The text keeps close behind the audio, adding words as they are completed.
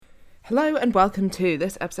Hello and welcome to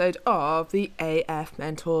this episode of the AF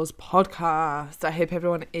Mentors podcast. I hope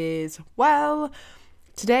everyone is well.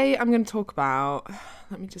 Today I'm going to talk about,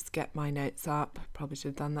 let me just get my notes up. Probably should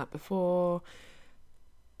have done that before.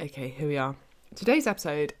 Okay, here we are. Today's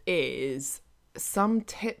episode is some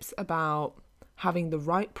tips about having the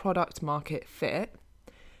right product market fit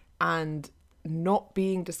and not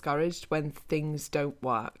being discouraged when things don't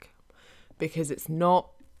work, because it's not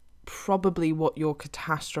probably what you're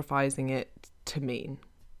catastrophizing it to mean,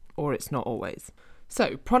 or it's not always.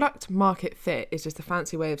 So product market fit is just a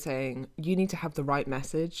fancy way of saying you need to have the right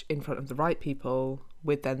message in front of the right people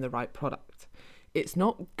with then the right product. It's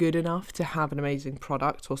not good enough to have an amazing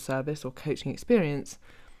product or service or coaching experience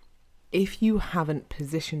if you haven't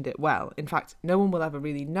positioned it well. In fact, no one will ever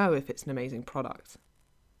really know if it's an amazing product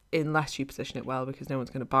unless you position it well, because no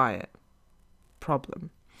one's going to buy it.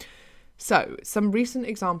 Problem. So, some recent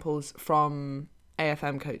examples from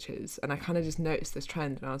AFM coaches, and I kind of just noticed this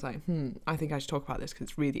trend and I was like, I think I should talk about this because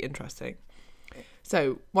it's really interesting.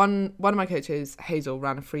 So, one of my coaches, Hazel,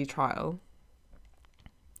 ran a free trial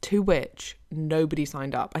to which nobody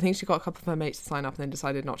signed up. I think she got a couple of her mates to sign up and then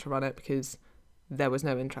decided not to run it because there was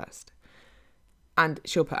no interest. And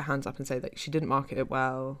she'll put her hands up and say that she didn't market it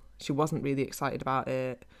well, she wasn't really excited about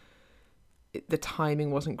it, the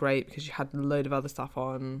timing wasn't great because she had a load of other stuff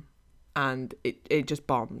on, and it just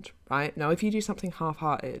bombed, right? Now, if you do something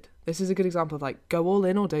half-hearted, this is a good example of like, go all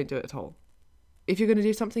in or don't do it at all. If you're going to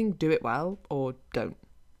do something, do it well or don't.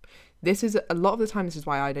 This is a lot of the time, this is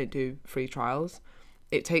why I don't do free trials.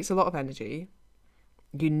 It takes a lot of energy.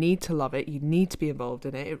 You need to love it. You need to be involved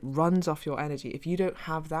in it. It runs off your energy. If you don't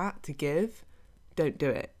have that to give, don't do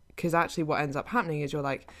it. Because actually what ends up happening is you're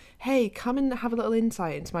like, hey, come and have a little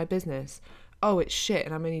insight into my business. Oh, it's shit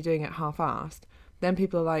and I'm only doing it half-assed. Then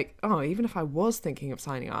people are like, oh, even if I was thinking of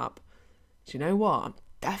signing up, do you know what? I'm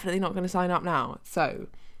definitely not going to sign up now. So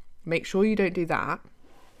make sure you don't do that.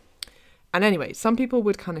 And anyway, some people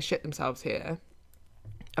would kind of shit themselves here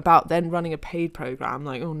about then running a paid program.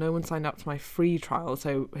 Like, oh, no one signed up to my free trial,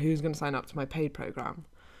 so who's going to sign up to my paid program?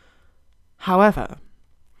 However,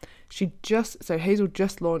 Hazel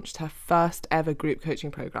just launched her first ever group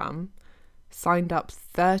coaching program, signed up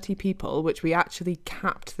 30 people, which we actually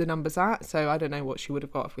capped the numbers at. So I don't know what she would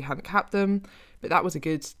have got if we hadn't capped them, but that was a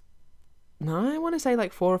good, I want to say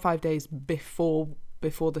like 4 or 5 days before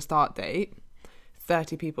the start date.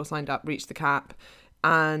 30 people signed up, reached the cap.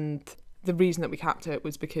 And the reason that we capped it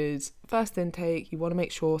was because first intake, you want to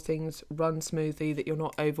make sure things run smoothly, that you're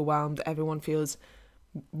not overwhelmed, that everyone feels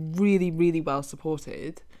really, really well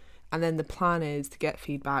supported. And then the plan is to get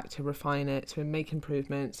feedback, to refine it, to make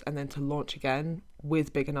improvements, and then to launch again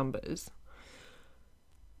with bigger numbers.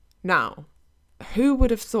 Now, who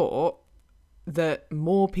would have thought that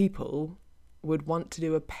more people would want to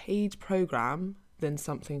do a paid program than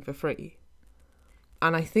something for free?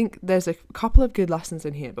 And I think there's a couple of good lessons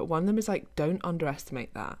in here, but one of them is like, don't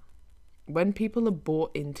underestimate that. When people are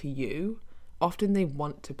bought into you, often they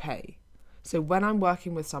want to pay. So when I'm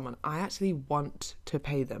working with someone, I actually want to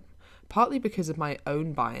pay them. Partly because of my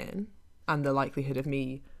own buy-in and the likelihood of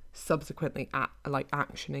me subsequently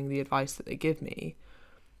actioning the advice that they give me,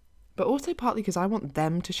 but also partly because I want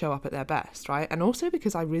them to show up at their best, right? And also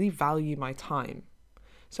because I really value my time.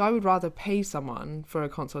 So I would rather pay someone for a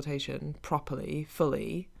consultation properly,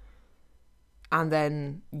 fully, and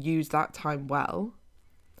then use that time well,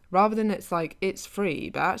 rather than it's like, it's free,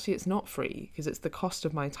 but actually it's not free because it's the cost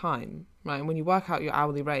of my time, right? And when you work out your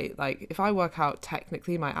hourly rate, like if I work out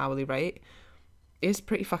technically my hourly rate is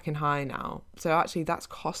pretty fucking high now. So actually that's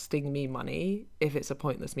costing me money if it's a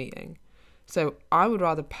pointless meeting. So I would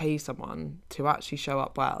rather pay someone to actually show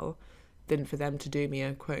up well than for them to do me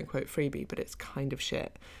a quote unquote freebie, but it's kind of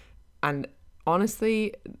shit. And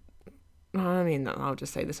honestly, I mean, I'll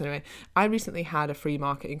just say this anyway. I recently had a free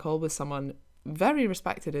marketing call with someone very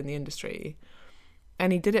respected in the industry,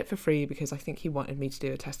 and he did it for free because I think he wanted me to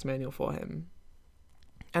do a testimonial for him,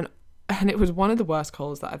 and it was one of the worst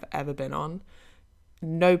calls that I've ever been on.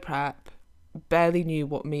 No prep, barely knew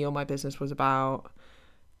what me or my business was about,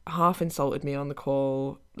 half insulted me on the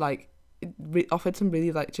call, like offered some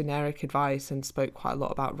really like generic advice and spoke quite a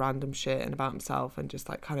lot about random shit and about himself and just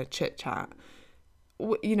like kind of chit chat,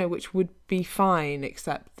 you know, which would be fine,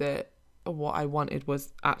 except that what I wanted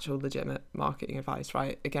was actual legitimate marketing advice,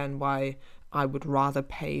 right? Again, why I would rather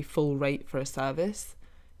pay full rate for a service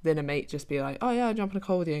than a mate just be like, oh yeah, I'll jump on a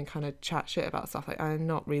call with you and kind of chat shit about stuff. Like, I'm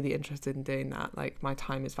not really interested in doing that. Like, my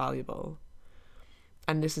time is valuable.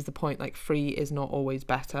 And this is the point, like, free is not always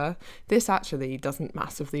better. This actually doesn't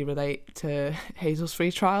massively relate to Hazel's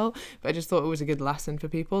free trial, but I just thought it was a good lesson for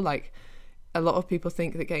people. Like, a lot of people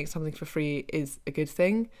think that getting something for free is a good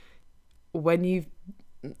thing. When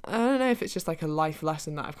I don't know if it's just like a life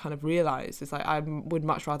lesson that I've kind of realised. It's like I would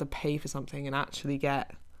much rather pay for something and actually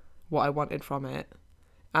get what I wanted from it.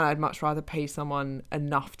 And I'd much rather pay someone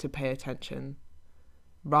enough to pay attention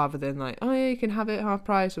rather than like, oh yeah, you can have it half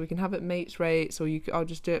price, or we can have it mates rates, or I'll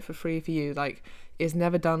just do it for free for you. Like, it's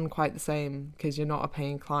never done quite the same because you're not a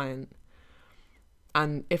paying client.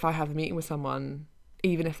 And if I have a meeting with someone,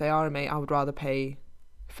 even if they are a mate, I would rather pay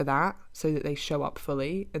for that so that they show up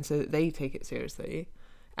fully and so that they take it seriously.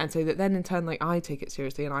 And so that then in turn, like, I take it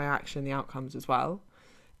seriously and I action the outcomes as well.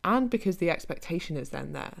 And because the expectation is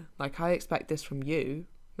then there. Like, I expect this from you.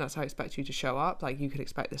 That's how I expect you to show up. Like, you could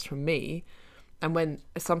expect this from me. And when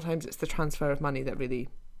sometimes it's the transfer of money that really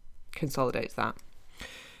consolidates that.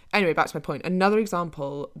 Anyway, back to my point. Another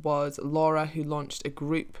example was Laura, who launched a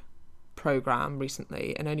group program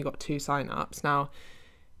recently and only got 2 sign-ups. Now,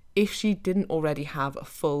 if she didn't already have a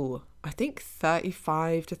full, I think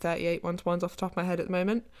 35 to 38 one-to-ones off the top of my head at the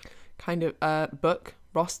moment, kind of book,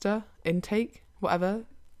 roster, intake, whatever,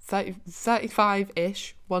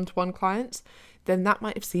 35-ish one-to-one clients, then that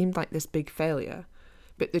might have seemed like this big failure.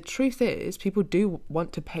 But the truth is, people do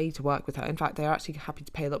want to pay to work with her. In fact, they're actually happy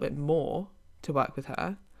to pay a little bit more to work with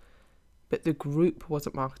her. But the group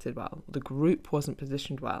wasn't marketed well. The group wasn't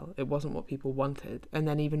positioned well. It wasn't what people wanted. And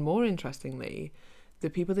then even more interestingly, the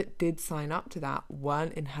people that did sign up to that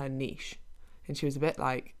weren't in her niche. And she was a bit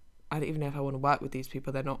like, I don't even know if I want to work with these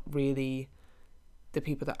people. They're not really the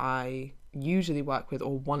people that I usually work with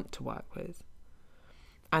or want to work with.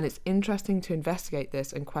 And it's interesting to investigate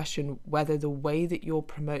this and question whether the way that you're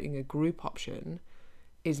promoting a group option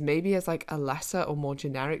is maybe as like a lesser or more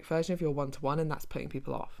generic version of your one-to-one, and that's putting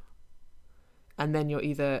people off. And then you're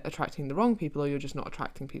either attracting the wrong people or you're just not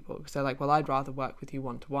attracting people. Because they're like, well, I'd rather work with you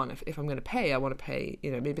one-to-one. If I'm going to pay, I want to pay,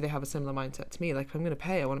 maybe they have a similar mindset to me. Like, if I'm going to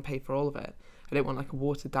pay, I want to pay for all of it. I don't want like a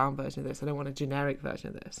watered down version of this. I don't want a generic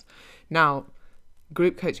version of this. Now,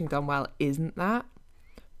 group coaching done well isn't that,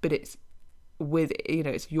 but it's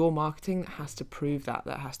it's your marketing that has to prove that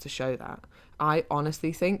has to show that. I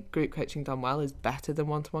honestly think group coaching done well is better than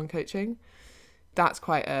one-to-one coaching. That's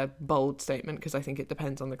quite a bold statement because I think it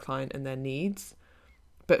depends on the client and their needs.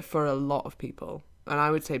 But for a lot of people, and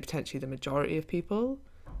I would say potentially the majority of people,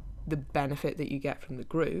 the benefit that you get from the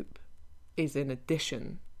group is in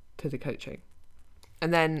addition to the coaching.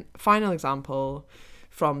 And then final example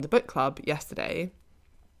from the book club yesterday,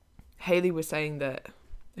 Hayley was saying that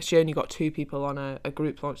she only got 2 people on a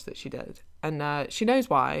group launch that she did. And she knows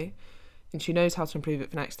why, and she knows how to improve it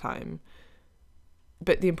for next time.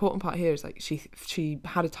 But the important part here is like she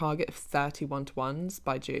had a target of 30 one-to-ones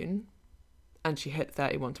by June, and she hit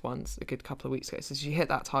 30 one-to-ones a good couple of weeks ago. So she hit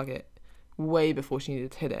that target way before she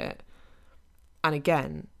needed to hit it. And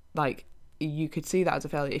again, like, you could see that as a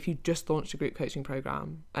failure. If you just launched a group coaching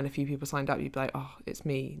program and a few people signed up, you'd be like, oh, it's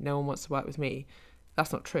me. No one wants to work with me.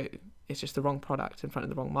 That's not true. It's just the wrong product in front of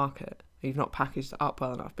the wrong market. You've not packaged it up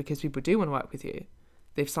well enough, because people do want to work with you.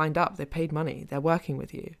 They've signed up, they've paid money, they're working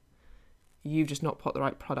with you. You've just not put the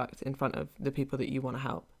right product in front of the people that you want to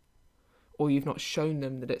help, or you've not shown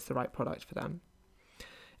them that it's the right product for them.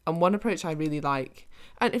 And one approach I really like,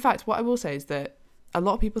 and in fact, what I will say is that a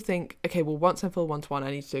lot of people think, okay, well, once I'm full one-to-one,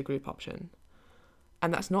 I need to do a group option.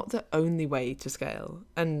 And that's not the only way to scale.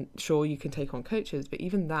 And sure, you can take on coaches, but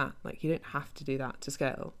even that, like, you don't have to do that to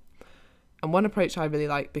scale. And one approach I really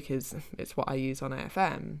like, because it's what I use on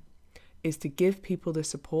AFM, is to give people the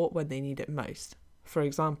support when they need it most. For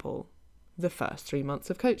example, the first 3 months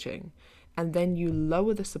of coaching. And then you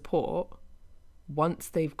lower the support once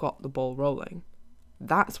they've got the ball rolling.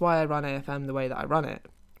 That's why I run AFM the way that I run it.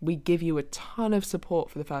 We give you a ton of support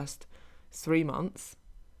for the first 3 months,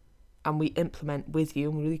 and we implement with you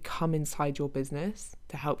and we really come inside your business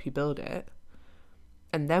to help you build it.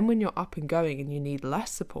 And then when you're up and going and you need less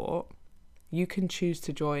support, you can choose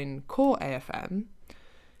to join Core AFM,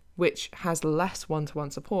 which has less one-to-one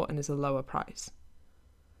support and is a lower price.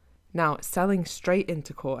 Now, selling straight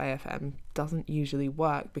into Core AFM doesn't usually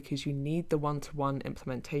work because you need the one-to-one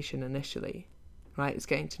implementation initially, right? It's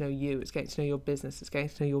getting to know you, it's getting to know your business, it's getting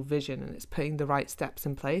to know your vision, and it's putting the right steps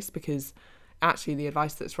in place, because actually the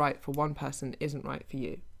advice that's right for one person isn't right for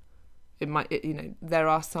you. There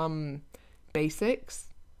are some basics,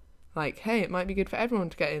 like, hey, it might be good for everyone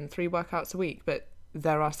to get in 3 workouts a week, but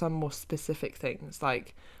there are some more specific things,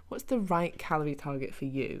 like, what's the right calorie target for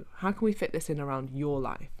you? How can we fit this in around your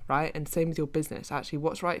life, right? And same with your business. Actually,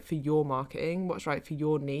 what's right for your marketing? What's right for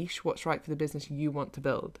your niche? What's right for the business you want to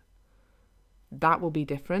build? That will be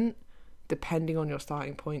different depending on your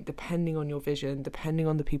starting point, depending on your vision, depending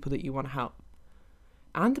on the people that you want to help.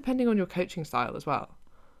 and depending on your coaching style as well.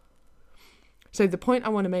 So the point I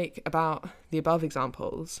want to make about the above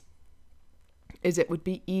examples is it would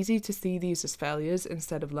be easy to see these as failures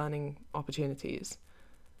instead of learning opportunities.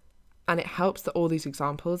 And it helps that all these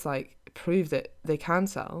examples like prove that they can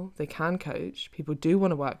sell, they can coach, people do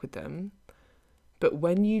want to work with them. But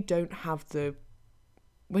when you don't have the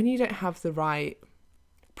right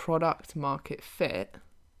product market fit,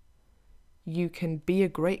 you can be a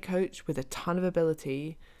great coach with a ton of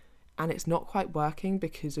ability and it's not quite working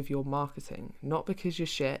because of your marketing, not because you're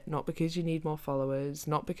shit, not because you need more followers,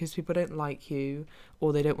 not because people don't like you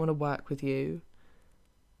or they don't want to work with you.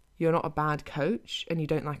 You're not a bad coach and you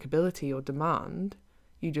don't lack ability or demand.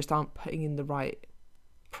 You just aren't putting in the right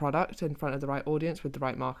product in front of the right audience with the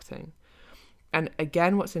right marketing. And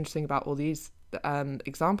again, what's interesting about all these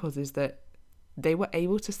examples is that they were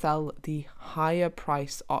able to sell the higher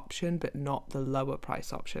price option, but not the lower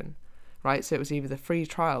price option, right? So it was either the free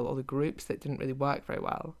trial or the groups that didn't really work very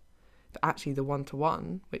well. But actually the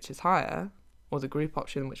one-to-one, which is higher, or the group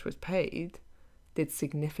option, which was paid, did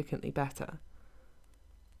significantly better.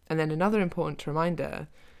 And then another important reminder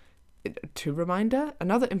that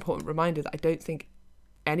I don't think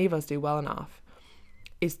any of us do well enough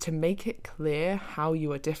is to make it clear how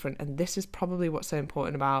you are different. And this is probably what's so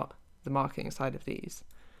important about the marketing side of these.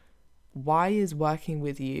 Why is working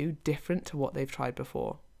with you different to what they've tried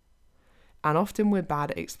before? And often we're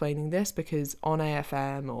bad at explaining this because on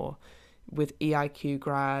AFM or with EIQ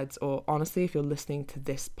grads, or honestly, if you're listening to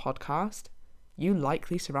this podcast, you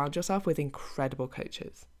likely surround yourself with incredible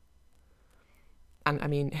coaches. And I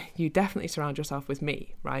mean, you definitely surround yourself with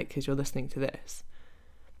me, right? Because you're listening to this.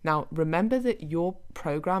 Now, remember that your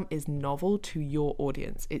program is novel to your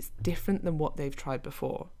audience. It's different than what they've tried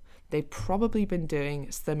before. They've probably been doing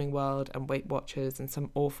Slimming World and Weight Watchers and some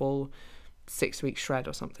awful 6-week shred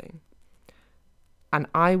or something. And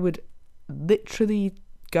I would literally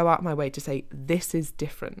go out my way to say, this is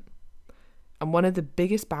different. And one of the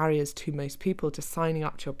biggest barriers to most people to signing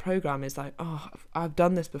up to your program is like, oh, I've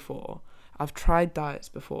done this before. I've tried diets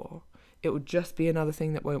before. It will just be another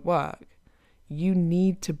thing that won't work. You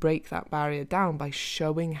need to break that barrier down by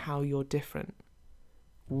showing how you're different.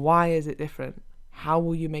 Why is it different? How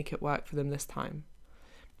will you make it work for them this time?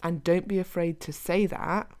 And don't be afraid to say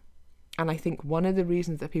that. And I think one of the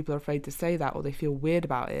reasons that people are afraid to say that or they feel weird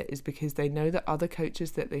about it is because they know that other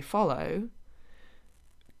coaches that they follow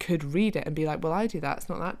could read it and be like, well, I do that. It's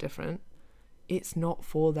not that different. It's not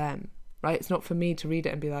for them, right? It's not for me to read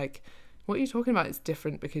it and be like, what are you talking about? It's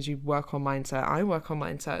different because you work on mindset. I work on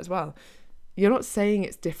mindset as well. You're not saying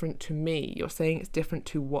it's different to me. You're saying it's different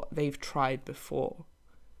to what they've tried before.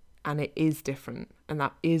 And it is different. And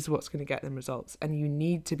that is what's going to get them results. And you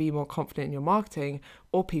need to be more confident in your marketing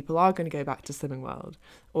or people are going to go back to Slimming World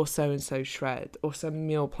or So-and-So Shred or some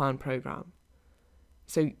meal plan program.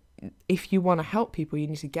 So if you want to help people, you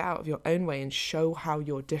need to get out of your own way and show how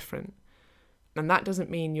you're different. And that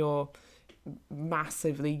doesn't mean you're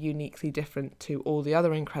massively uniquely different to all the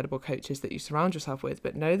other incredible coaches that you surround yourself with,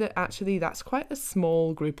 but know that actually that's quite a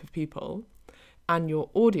small group of people and your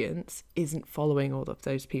audience isn't following all of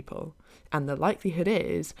those people. And the likelihood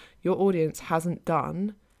is your audience hasn't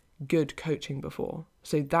done good coaching before.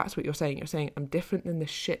 So that's what you're saying. You're saying, I'm different than the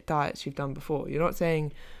shit diets you've done before. You're not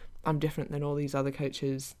saying I'm different than all these other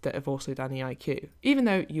coaches that have also done EIQ, even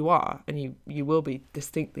though you are, and you will be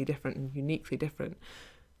distinctly different and uniquely different.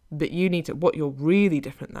 But you need to, what you're really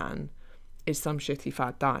different than is some shitty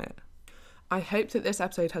fad diet. I hope that this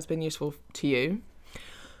episode has been useful to you.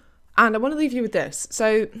 And I want to leave you with this.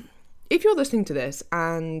 So if you're listening to this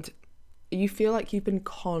and you feel like you've been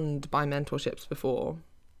conned by mentorships before,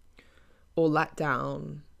 or let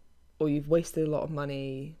down, or you've wasted a lot of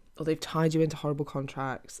money, or they've tied you into horrible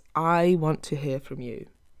contracts, I want to hear from you.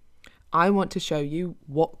 I want to show you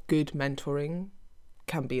what good mentoring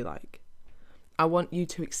can be like. I want you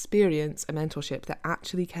to experience a mentorship that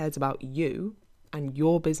actually cares about you and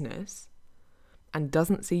your business and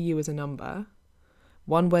doesn't see you as a number.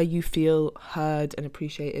 One where you feel heard and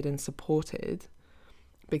appreciated and supported,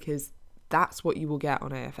 because that's what you will get on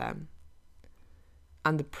AFM.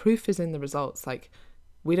 And the proof is in the results. Like,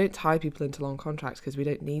 we don't tie people into long contracts because we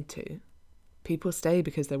don't need to. People stay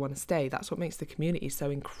because they want to stay. That's what makes the community so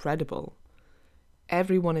incredible.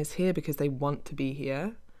 Everyone is here because they want to be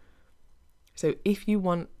here. So if you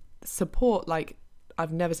want support like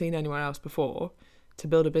I've never seen anywhere else before to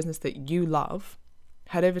build a business that you love,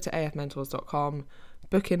 head over to afmentors.com,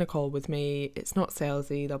 book in a call with me. It's not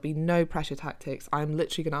salesy. There'll be no pressure tactics. I'm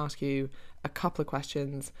literally going to ask you a couple of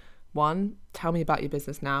questions. One, tell me about your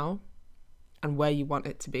business now and where you want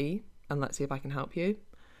it to be, and let's see if I can help you.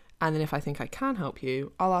 And then if I think I can help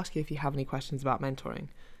you, I'll ask you if you have any questions about mentoring.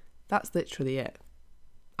 That's literally it.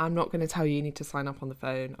 I'm not going to tell you need to sign up on the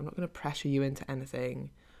phone. I'm not going to pressure you into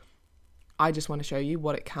anything. I just want to show you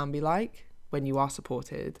what it can be like when you are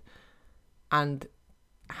supported and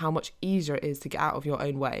how much easier it is to get out of your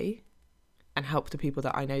own way and help the people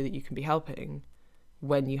that I know that you can be helping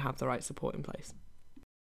when you have the right support in place.